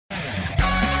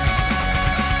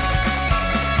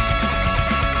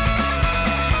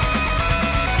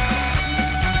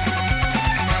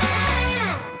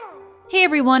Hey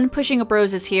everyone,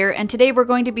 PushingUpRoses here, and today we're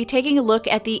going to be taking a look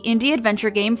at the indie adventure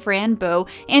game Fran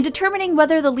and determining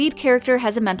whether the lead character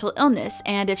has a mental illness,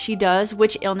 and if she does,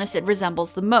 which illness it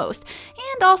resembles the most,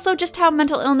 and also just how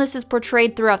mental illness is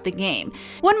portrayed throughout the game.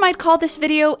 One might call this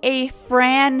video a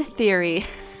Fran theory.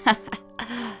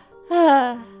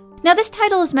 Now this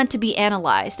title is meant to be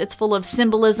analyzed, it's full of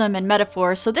symbolism and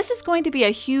metaphors, so this is going to be a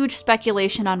huge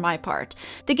speculation on my part.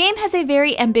 The game has a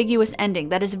very ambiguous ending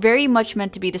that is very much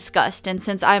meant to be discussed, and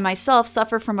since I myself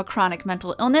suffer from a chronic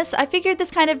mental illness, I figured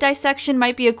this kind of dissection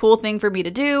might be a cool thing for me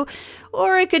to do,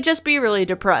 or it could just be really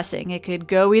depressing. It could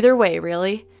go either way,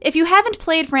 really. If you haven't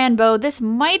played Fran, this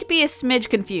might be a smidge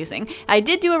confusing. I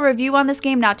did do a review on this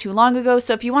game not too long ago,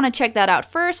 so if you want to check that out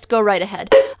first, go right ahead.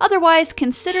 Otherwise,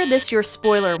 consider this your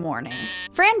spoiler warning.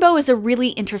 Fran is a really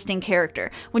interesting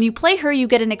character. When you play her, you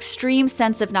get an extreme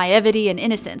sense of naivety and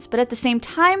innocence, but at the same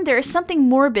time, there is something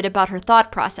morbid about her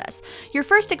thought process. Your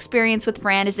first experience with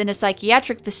Fran is in a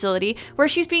psychiatric facility where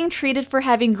she's being treated for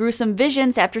having gruesome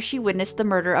visions after she witnessed the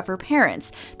murder of her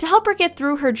parents. To help her get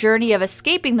through her journey of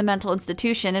escaping the mental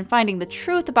institution and finding the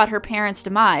truth about her parents'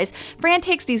 demise, Fran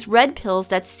takes these red pills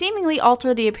that seemingly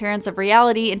alter the appearance of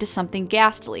reality into something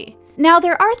ghastly. Now,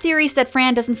 there are theories that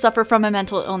Fran doesn't suffer from a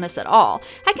mental illness at all.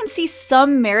 I can see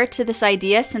some merit to this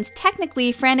idea since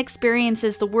technically Fran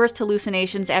experiences the worst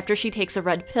hallucinations after she takes a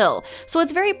red pill, so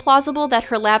it's very plausible that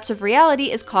her lapse of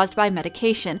reality is caused by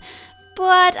medication.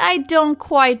 But I don't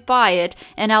quite buy it,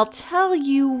 and I'll tell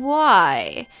you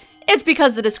why. It's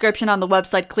because the description on the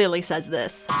website clearly says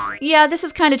this. Yeah, this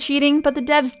is kinda cheating, but the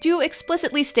devs do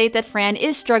explicitly state that Fran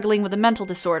is struggling with a mental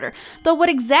disorder, though what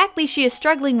exactly she is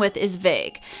struggling with is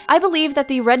vague. I believe that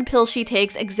the red pill she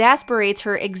takes exasperates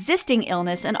her existing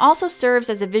illness and also serves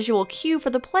as a visual cue for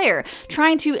the player,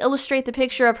 trying to illustrate the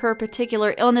picture of her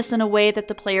particular illness in a way that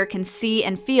the player can see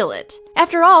and feel it.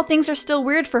 After all, things are still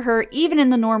weird for her even in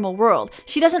the normal world.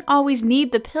 She doesn't always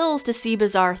need the pills to see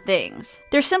bizarre things.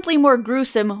 They're simply more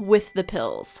gruesome with the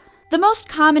pills. The most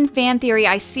common fan theory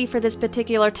I see for this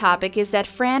particular topic is that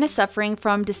Fran is suffering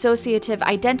from Dissociative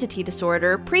Identity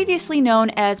Disorder, previously known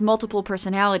as Multiple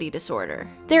Personality Disorder.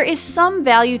 There is some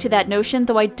value to that notion,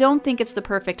 though I don't think it's the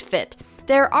perfect fit.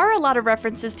 There are a lot of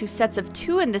references to sets of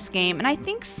two in this game, and I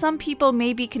think some people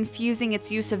may be confusing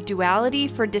its use of duality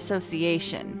for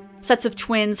dissociation. Sets of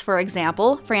twins, for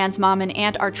example. Fran's mom and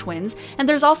aunt are twins, and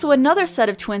there's also another set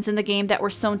of twins in the game that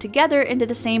were sewn together into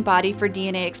the same body for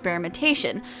DNA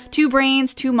experimentation. 2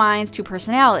 brains, 2 minds, 2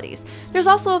 personalities. There's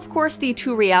also, of course, the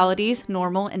 2 realities,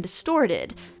 normal and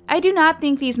distorted. I do not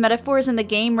think these metaphors in the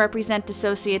game represent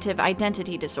dissociative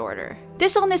identity disorder.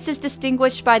 This illness is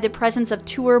distinguished by the presence of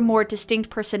 2 or more distinct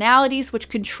personalities which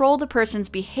control the person's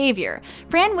behavior.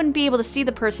 Fran wouldn't be able to see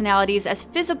the personalities as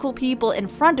physical people in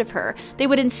front of her. They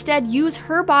would instead use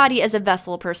her body as a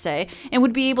vessel per se, and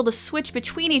would be able to switch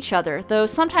between each other, though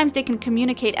sometimes they can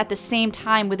communicate at the same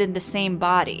time within the same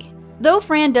body. Though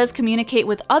Fran does communicate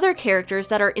with other characters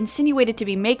that are insinuated to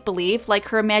be make-believe, like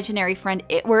her imaginary friend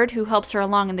Itward, who helps her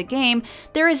along in the game,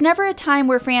 there is never a time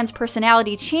where Fran's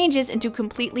personality changes into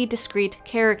completely discrete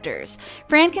characters.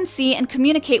 Fran can see and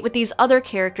communicate with these other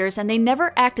characters, and they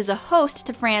never act as a host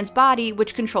to Fran's body,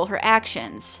 which control her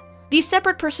actions. These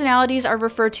separate personalities are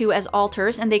referred to as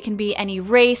alters, and they can be any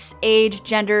race, age,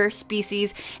 gender,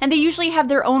 species, and they usually have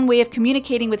their own way of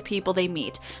communicating with people they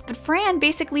meet. But Fran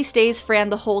basically stays Fran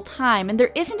the whole time, and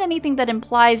there isn't anything that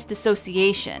implies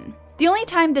dissociation. The only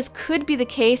time this could be the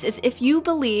case is if you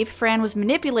believe Fran was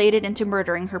manipulated into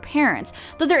murdering her parents,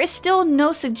 though there is still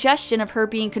no suggestion of her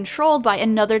being controlled by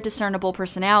another discernible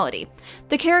personality.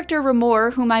 The character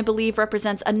Remor, whom I believe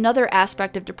represents another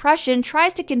aspect of depression,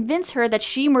 tries to convince her that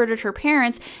she murdered her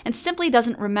parents and simply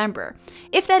doesn't remember.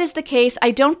 If that is the case, I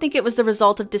don't think it was the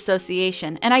result of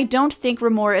dissociation, and I don't think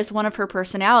Remor is one of her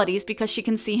personalities because she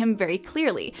can see him very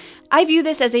clearly. I view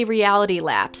this as a reality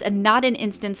lapse and not an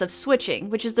instance of switching,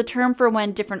 which is the term for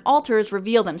when different alters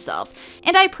reveal themselves,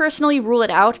 and I personally rule it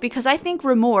out because I think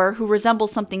Remor, who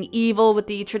resembles something evil with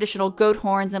the traditional goat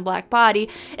horns and black body,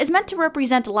 is meant to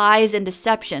represent lies and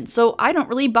deception, so I don't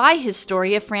really buy his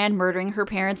story of Fran murdering her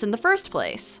parents in the first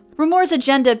place. Remor's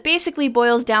agenda basically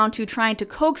boils down to trying to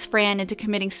coax Fran into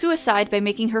committing suicide by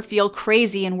making her feel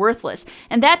crazy and worthless,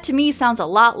 and that to me sounds a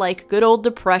lot like good old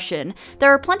depression.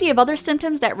 There are plenty of other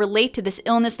symptoms that relate to this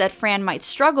illness that Fran might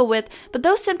struggle with, but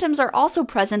those symptoms are also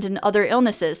present in other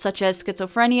illnesses such as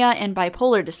schizophrenia and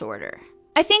bipolar disorder.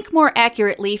 I think more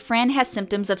accurately, Fran has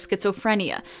symptoms of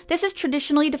schizophrenia. This is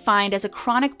traditionally defined as a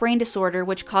chronic brain disorder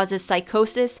which causes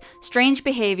psychosis, strange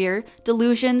behavior,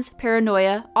 delusions,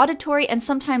 paranoia, auditory and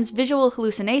sometimes visual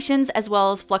hallucinations, as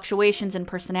well as fluctuations in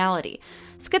personality.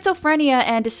 Schizophrenia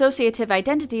and dissociative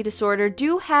identity disorder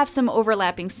do have some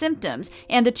overlapping symptoms,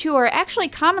 and the two are actually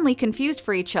commonly confused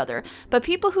for each other, but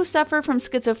people who suffer from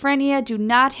schizophrenia do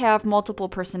not have multiple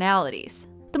personalities.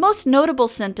 The most notable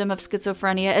symptom of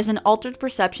schizophrenia is an altered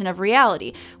perception of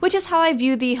reality, which is how I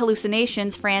view the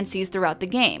hallucinations Fran sees throughout the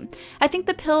game. I think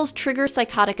the pills trigger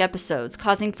psychotic episodes,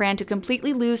 causing Fran to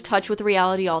completely lose touch with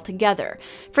reality altogether.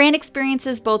 Fran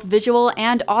experiences both visual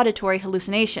and auditory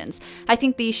hallucinations. I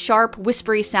think the sharp,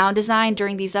 whispery sound design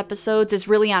during these episodes is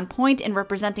really on point in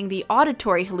representing the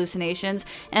auditory hallucinations,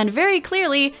 and very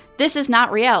clearly, this is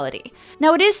not reality.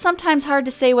 Now, it is sometimes hard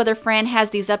to say whether Fran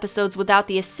has these episodes without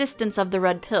the assistance of the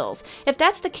red pills. If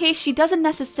that's the case, she doesn't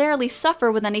necessarily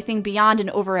suffer with anything beyond an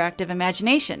overactive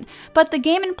imagination. But the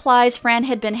game implies Fran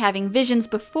had been having visions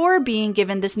before being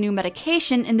given this new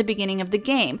medication in the beginning of the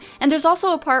game, and there's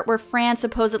also a part where Fran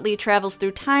supposedly travels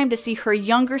through time to see her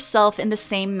younger self in the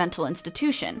same mental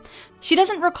institution. She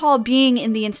doesn't recall being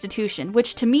in the institution,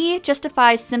 which to me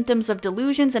justifies symptoms of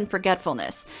delusions and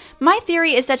forgetfulness. My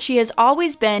theory is that she has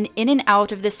always been in and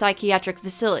out of this psychiatric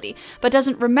facility, but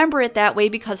doesn't remember it that way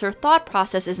because her thought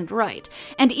process isn't right.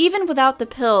 And even without the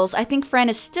pills, I think Fran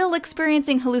is still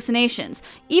experiencing hallucinations.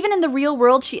 Even in the real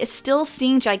world, she is still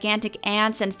seeing gigantic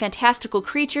ants and fantastical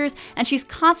creatures, and she's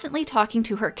constantly talking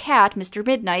to her cat, Mr.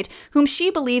 Midnight, whom she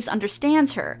believes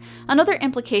understands her. Another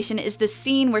implication is this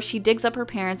scene where she digs up her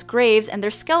parents' grave and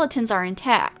their skeletons are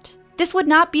intact. This would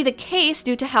not be the case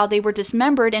due to how they were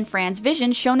dismembered in Fran's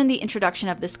vision shown in the introduction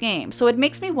of this game, so it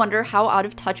makes me wonder how out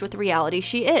of touch with reality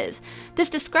she is. This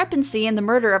discrepancy in the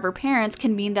murder of her parents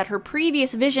can mean that her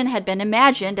previous vision had been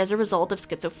imagined as a result of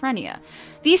schizophrenia.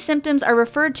 These symptoms are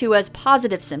referred to as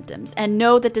positive symptoms, and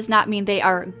no, that does not mean they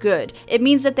are good. It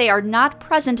means that they are not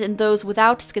present in those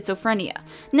without schizophrenia.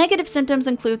 Negative symptoms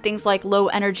include things like low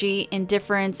energy,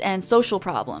 indifference, and social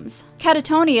problems.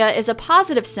 Catatonia is a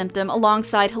positive symptom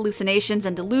alongside hallucinations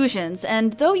and delusions,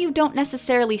 and though you don't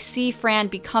necessarily see Fran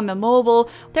become immobile,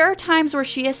 there are times where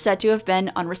she is said to have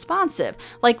been unresponsive,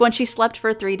 like when she slept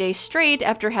for 3 days straight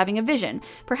after having a vision.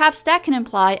 Perhaps that can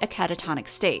imply a catatonic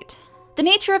state. The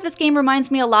nature of this game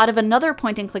reminds me a lot of another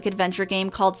point-and-click adventure game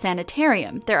called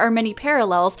Sanitarium. There are many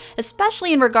parallels,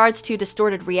 especially in regards to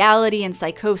distorted reality and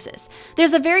psychosis.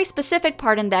 There's a very specific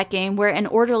part in that game where an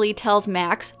orderly tells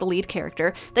Max, the lead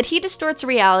character, that he distorts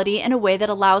reality in a way that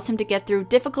allows him to get through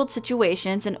difficult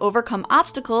situations and overcome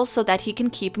obstacles so that he can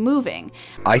keep moving.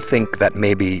 I think that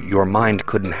maybe your mind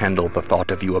couldn't handle the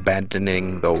thought of you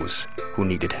abandoning those who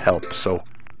needed help, so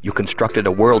you constructed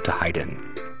a world to hide in,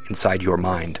 inside your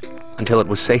mind, until it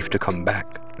was safe to come back.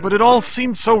 But it all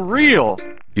seemed so real.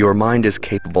 Your mind is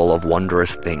capable of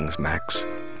wondrous things, Max.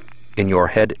 In your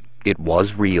head, it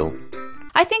was real.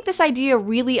 I think this idea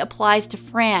really applies to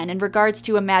Fran in regards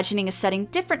to imagining a setting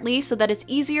differently so that it's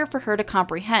easier for her to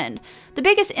comprehend. The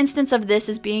biggest instance of this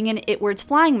is being in Itward's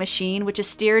flying machine, which is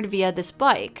steered via this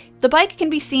bike. The bike can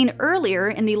be seen earlier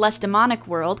in the less demonic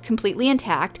world, completely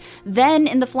intact, then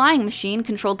in the flying machine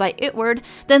controlled by Itward,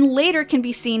 then later can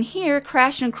be seen here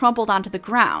crashed and crumpled onto the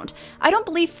ground. I don't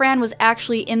believe Fran was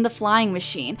actually in the flying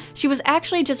machine. She was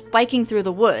actually just biking through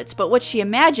the woods, but what she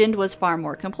imagined was far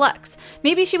more complex.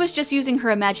 Maybe she was just using her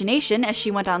imagination as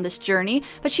she went on this journey,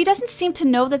 but she doesn't seem to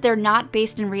know that they're not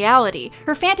based in reality.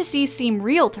 Her fantasies seem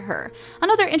real to her.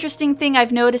 Another interesting thing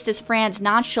I've noticed is Fran's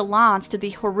nonchalance to the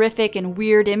horrific and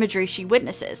weird imagery she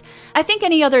witnesses. I think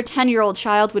any other 10-year-old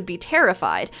child would be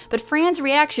terrified, but Fran's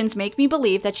reactions make me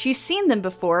believe that she's seen them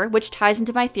before, which ties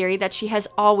into my theory that she has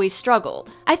always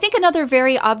struggled. I think another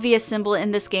very obvious symbol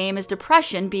in this game is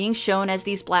depression being shown as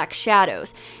these black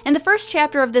shadows. In the first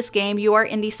chapter of this game, you are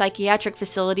in the psychiatric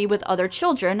facility with other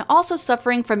children, also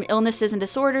suffering from illnesses and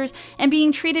disorders and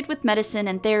being treated with medicine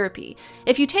and therapy.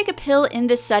 If you take a pill in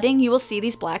this setting, you will see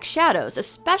these black shadows,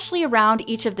 especially around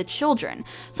each of the children.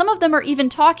 Some of them are even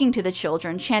talking to the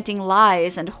children, chanting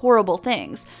lies and horrible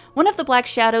things. One of the black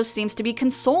shadows seems to be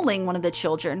consoling one of the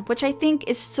children, which I think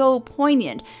is so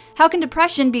poignant. How can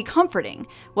depression be comforting?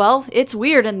 Well, it's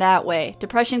weird in that way.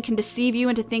 Depression can deceive you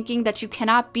into thinking that you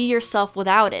cannot be yourself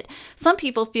without it. Some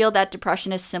people feel that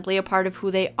depression is simply a part of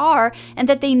who they are, and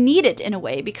that they need it in a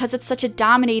way because it's such a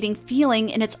dominating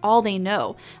feeling and it's all they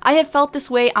know. I have felt this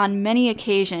way on many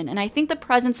occasions, and I think the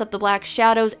presence of the black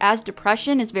shadows as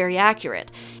depression is very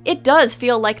accurate. It does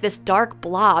feel like this dark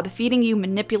blob feeding you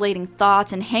manipulating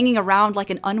thoughts and hanging around like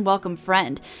an unwelcome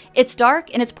friend. It's dark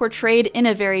and it's portrayed in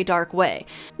a very dark way.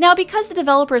 Now, because the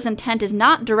developer's intent is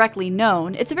not directly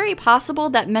known, it's very possible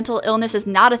that mental illness is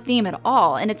not a theme at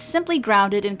all and it's simply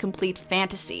grounded in complete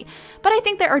fantasy. But I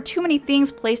think there are too many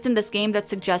things placed in this game that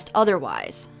suggest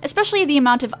otherwise. Especially the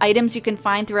amount of items you can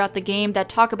find throughout the game that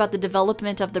talk about the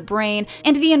development of the brain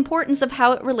and the importance of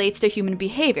how it relates to human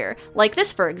behavior, like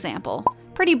this for example.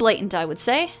 Pretty blatant, I would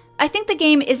say. I think the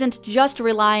game isn't just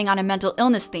relying on a mental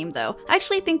illness theme though. I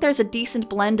actually think there's a decent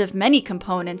blend of many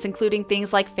components, including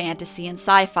things like fantasy and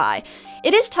sci-fi.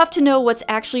 It is tough to know what's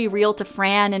actually real to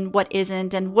Fran and what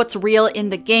isn't, and what's real in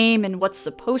the game and what's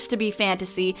supposed to be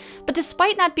fantasy, but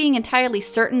despite not being entirely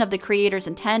certain of the creator's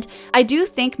intent, I do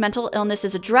think mental illness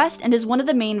is addressed and is one of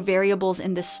the main variables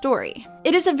in this story.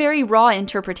 It is a very raw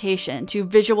interpretation to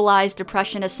visualize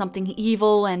depression as something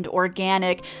evil and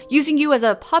organic, using you as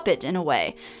a puppet in a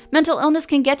way. Mental illness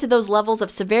can get to those levels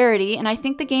of severity, and I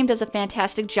think the game does a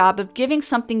fantastic job of giving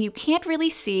something you can't really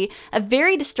see a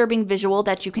very disturbing visual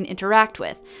that you can interact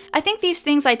with. I think these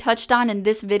things I touched on in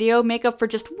this video make up for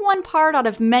just one part out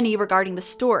of many regarding the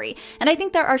story, and I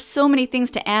think there are so many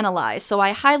things to analyze, so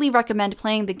I highly recommend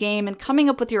playing the game and coming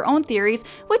up with your own theories,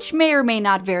 which may or may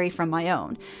not vary from my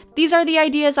own. These are the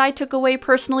ideas I took away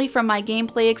personally from my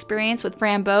gameplay experience with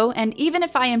Fran, and even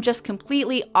if I am just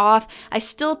completely off, I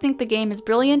still think the game is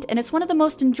brilliant and it's one of the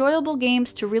most enjoyable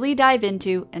games to really dive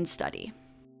into and study.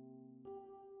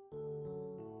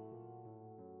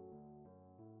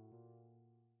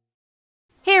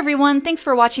 Hey everyone, thanks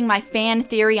for watching my fan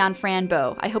theory on Fran.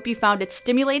 I hope you found it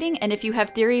stimulating, and if you have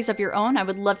theories of your own, I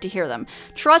would love to hear them.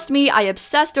 Trust me, I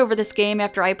obsessed over this game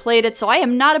after I played it, so I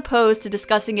am not opposed to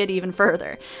discussing it even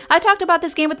further. I talked about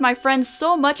this game with my friends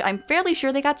so much I'm fairly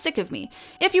sure they got sick of me.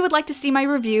 If you would like to see my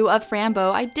review of Fran,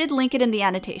 I did link it in the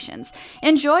annotations.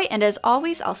 Enjoy, and as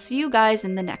always, I'll see you guys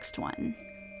in the next one.